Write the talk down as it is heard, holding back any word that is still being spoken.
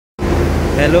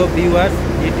Hello viewers,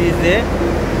 it is a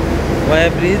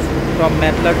wire bridge from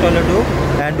Mettler Toledo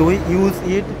and we use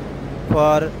it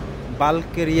for bulk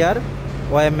carrier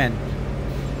oilment.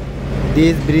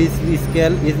 This bridge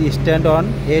scale is stand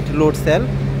on 8 load cell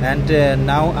and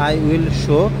now I will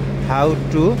show how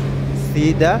to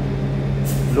see the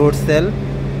load cell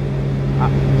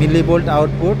millivolt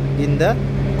output in the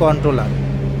controller.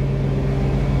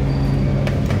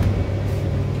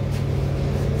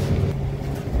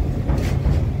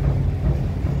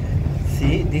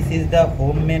 See, this is the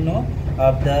home menu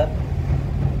of the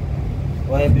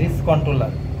wire bridge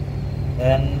controller,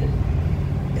 and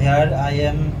here I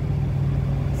am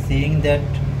seeing that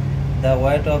the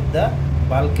weight of the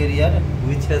bulk carrier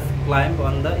which has climbed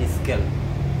on the scale.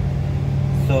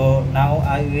 So now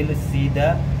I will see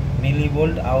the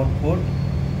millivolt output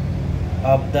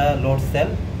of the load cell.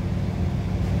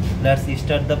 Let's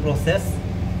start the process.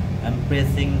 I am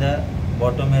pressing the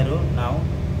bottom arrow now.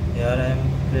 Here I am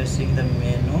pressing the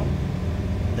menu.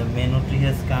 The menu tree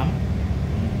has come.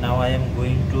 Now I am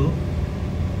going to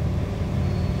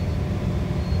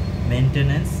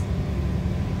maintenance.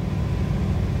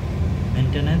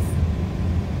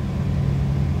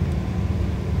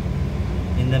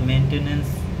 In the maintenance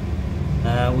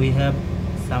we have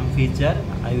some feature.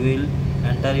 I will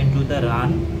enter into the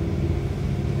run,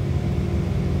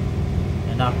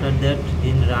 and after that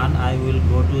in run I will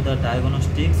go to the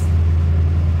diagnostics.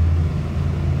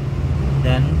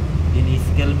 Then in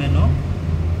scale menu,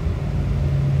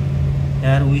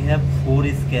 here we have 4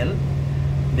 scale.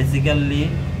 Basically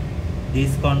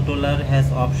this controller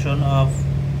has option of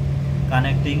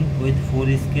connecting with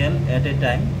 4 scale at a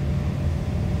time,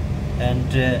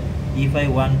 and if I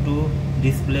want to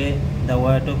display the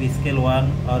weight of scale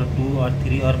 1 or 2 or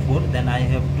 3 or 4, then I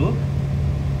have to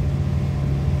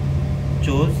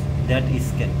choose that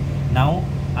scale. Now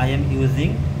I am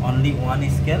using only 1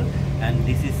 scale and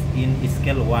this is in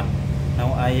scale 1.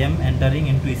 Now I am entering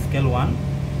into scale 1.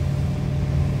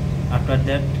 After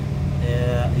that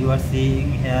you are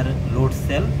seeing here load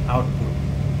cell output.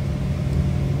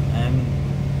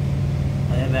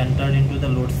 I have entered into the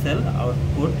load cell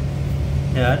output.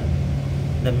 Here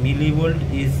the millivolt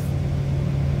is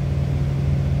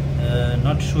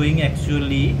not showing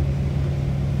actually.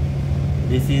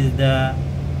 This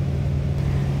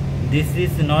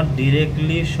is not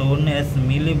directly shown as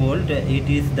millivolt. It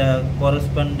is the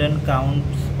correspondent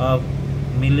counts of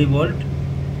millivolt.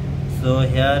 So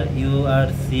here you are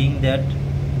seeing that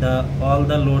all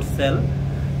the load cell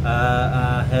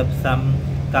have some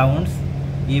counts.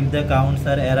 If the counts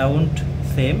are around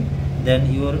same,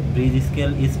 then your bridge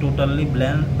scale is totally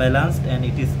balanced and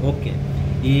it is okay.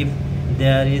 If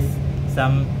there is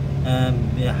some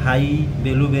high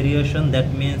value variation,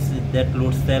 that means that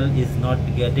load cell is not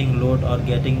getting load or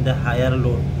getting the higher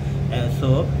load,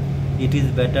 so it is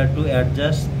better to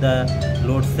adjust the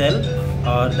load cell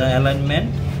or the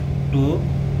alignment to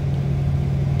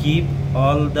keep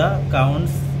all the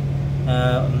counts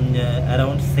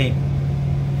around same.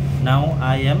 Now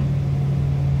I am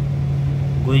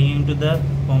going into the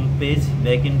home page,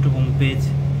 back into home page.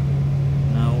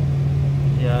 Now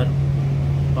here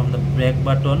from the back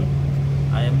button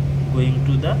I am going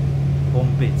to the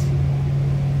home page.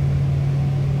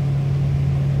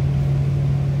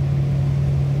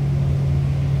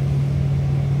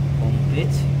 Home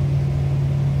page,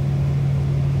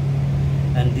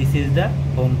 and this is the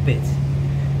home page.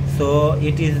 So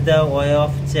it is the way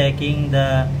of checking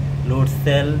the load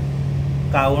cell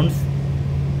counts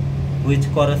which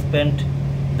correspond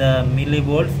the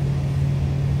millivolts,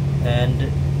 and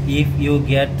if you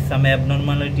get some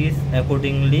abnormalities,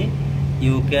 accordingly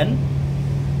you can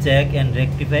check and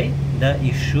rectify the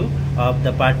issue of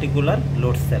the particular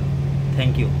load cell.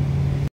 Thank you.